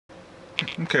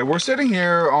Okay, we're sitting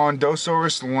here on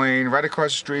Dosoris Lane, right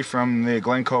across the street from the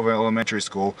Glen Cove Elementary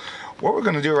School. What we're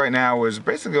going to do right now is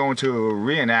basically going to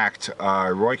reenact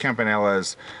Roy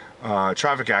Campenella's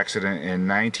traffic accident in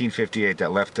 1958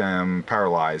 that left him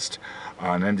paralyzed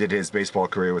and ended his baseball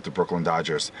career with the Brooklyn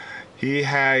Dodgers. He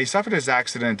suffered his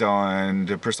accident on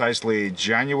precisely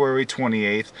January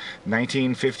 28th,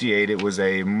 1958. It was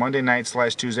a Monday night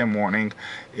 / Tuesday morning.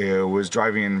 It was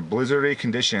driving in blizzardy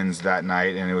conditions that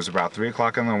night, and it was about 3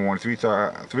 o'clock in the morning,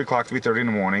 3:30 in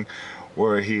the morning,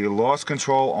 where he lost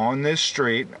control on this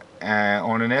street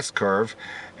on an S curve,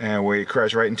 and where he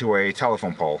crashed right into a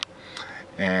telephone pole.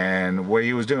 And what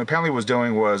he was doing, apparently was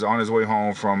on his way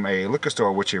home from a liquor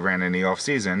store which he ran in the off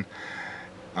season.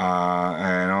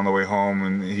 And on the way home,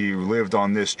 and he lived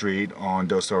on this street on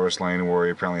Dosoris Lane, where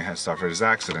he apparently had suffered his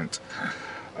accident.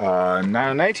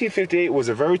 Now, 1958 was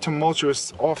a very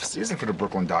tumultuous off-season for the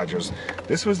Brooklyn Dodgers.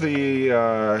 This was the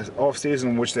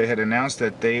off-season in which they had announced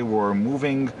that they were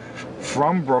moving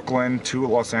from Brooklyn to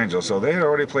Los Angeles. So they had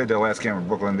already played their last game in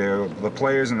Brooklyn. The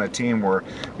players and the team were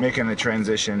making the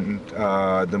transition,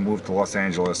 the move to Los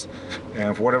Angeles.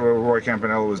 And for whatever Roy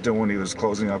Campenella was doing, he was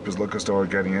closing up his liquor store,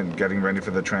 getting ready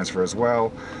for the transfer as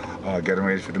well, getting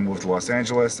ready for the move to Los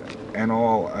Angeles and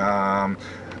all.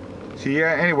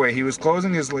 Anyway, he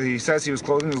says he was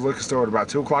closing his liquor store at about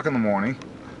 2 o'clock in the morning,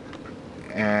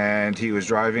 and he was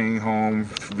driving home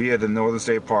via the Northern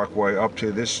State Parkway up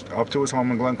to his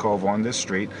home in Glen Cove on this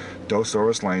street,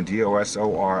 Dosoris Lane,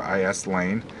 Dosoris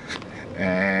Lane,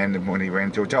 and when he ran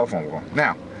into a telephone pole.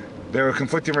 Now, there are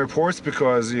conflicting reports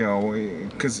because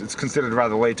it's considered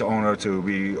rather late to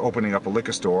be opening up a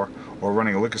liquor store or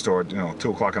running a liquor store at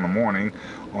 2 o'clock in the morning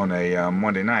on a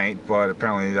Monday night, but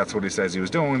apparently that's what he says he was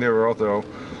doing. There were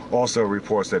also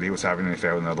reports that he was having an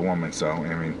affair with another woman. So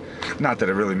I mean, not that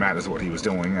it really matters what he was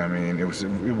doing. I mean, it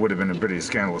would have been a pretty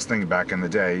scandalous thing back in the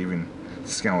day, even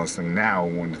scandalous thing now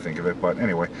when you think of it. But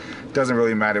anyway, it doesn't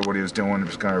really matter what he was doing. I'm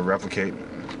just going to replicate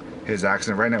his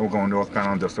accident. Right now we're going northbound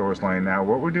on Dosoris Lane. Now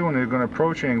what we're doing is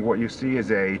approaching what you see is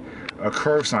a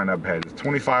curve sign up ahead. It's a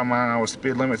 25-mile-an-hour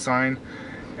speed limit sign,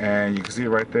 and you can see it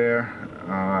right there.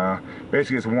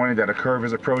 Basically it's a warning that a curve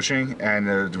is approaching and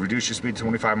to reduce your speed to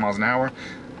 25 miles an hour.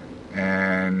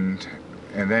 And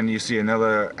then you see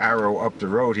another arrow up the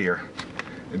road here.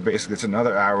 Basically it's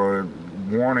another arrow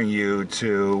warning you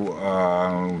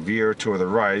to veer to the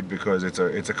right because it's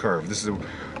a curve.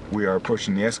 We are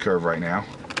approaching the S curve right now.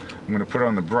 I'm going to put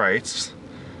on the brights.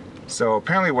 So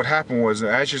apparently what happened was,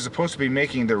 as you're supposed to be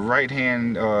making the right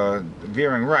hand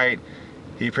veering right,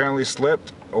 he apparently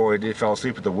slipped, or he fell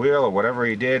asleep at the wheel, or whatever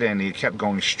he did, and he kept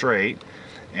going straight,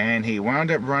 and he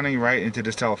wound up running right into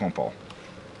this telephone pole.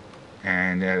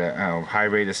 And at a high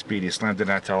rate of speed, he slammed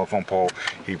into that telephone pole.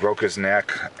 He broke his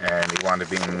neck, and he wound up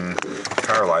being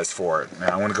paralyzed for it.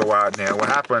 Now I'm going to go out now. What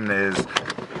happened is,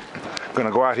 I'm going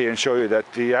to go out here and show you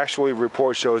that the actual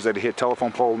report shows that he hit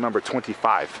telephone pole number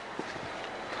 25.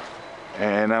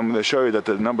 And I'm going to show you that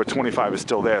the number 25 is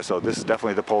still there, so this is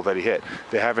definitely the pole that he hit.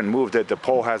 They haven't moved it. The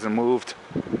pole hasn't moved.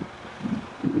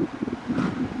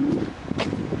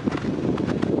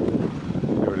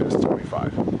 There it is,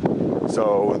 25.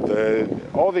 So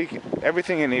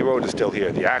everything in the road is still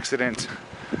here. The accident,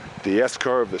 the S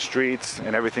curve, the streets,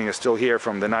 and everything is still here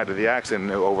from the night of the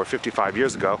accident over 55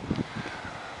 years ago.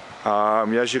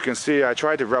 As you can see, I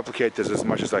tried to replicate this as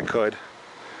much as I could.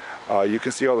 You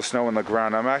can see all the snow on the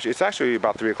ground. It's actually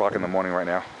about 3 o'clock in the morning right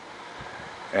now.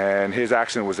 And his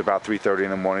accident was about 3:30 in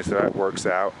the morning, so that works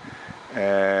out.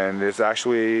 And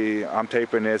I'm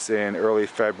taping this in early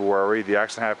February. The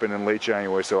accident happened in late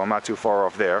January, so I'm not too far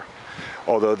off there.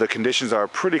 Although the conditions are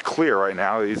pretty clear right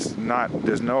now.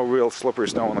 There's no real slippery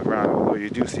snow on the ground, although you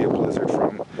do see a blizzard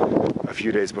from a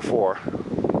few days before.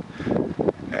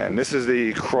 And this is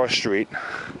the cross street,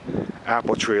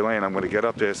 Appletree Lane. I'm going to get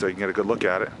up there so you can get a good look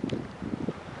at it.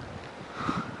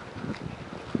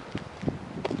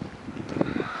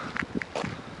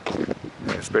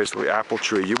 It's basically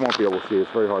Appletree. You won't be able to see it.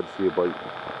 It's very hard to see it, but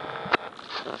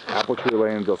Appletree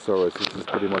Lane and Dosoris. This is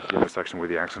pretty much the intersection where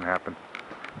the accident happened.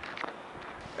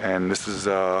 And this is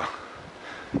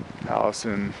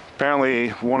Allison. Apparently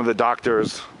one of the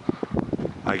doctors,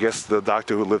 I guess there was a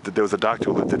doctor who lived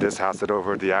at this house that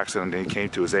overheard the accident, and he came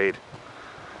to his aid.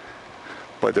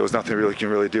 But there was nothing he can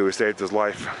really do. He saved his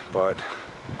life, but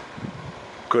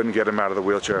couldn't get him out of the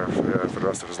wheelchair for the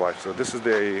rest of his life. So this is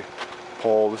the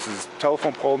pole. This is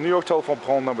telephone pole, New York telephone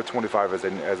pole number 25,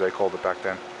 as I called it back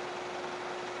then.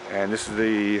 And this is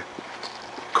the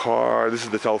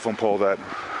telephone pole that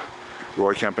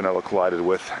Roy Campenella collided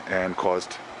with and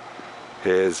caused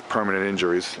his permanent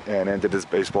injuries and ended his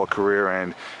baseball career.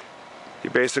 And He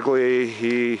basically,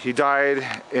 he died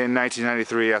in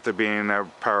 1993 after being a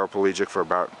paraplegic for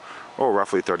about,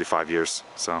 roughly 35 years.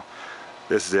 So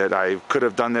this is it. I could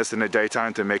have done this in the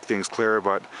daytime to make things clearer,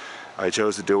 but I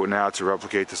chose to do it now to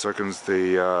replicate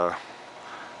the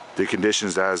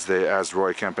conditions as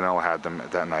Roy Campenella had them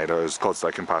that night, or as close as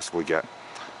I can possibly get.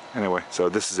 Anyway, so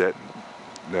this is it.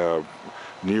 The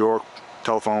New York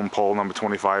telephone pole number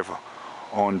 25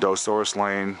 on Dosoris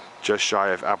Lane, just shy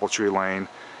of Appletree Lane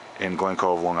in Glen,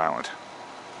 Cove, Long Island.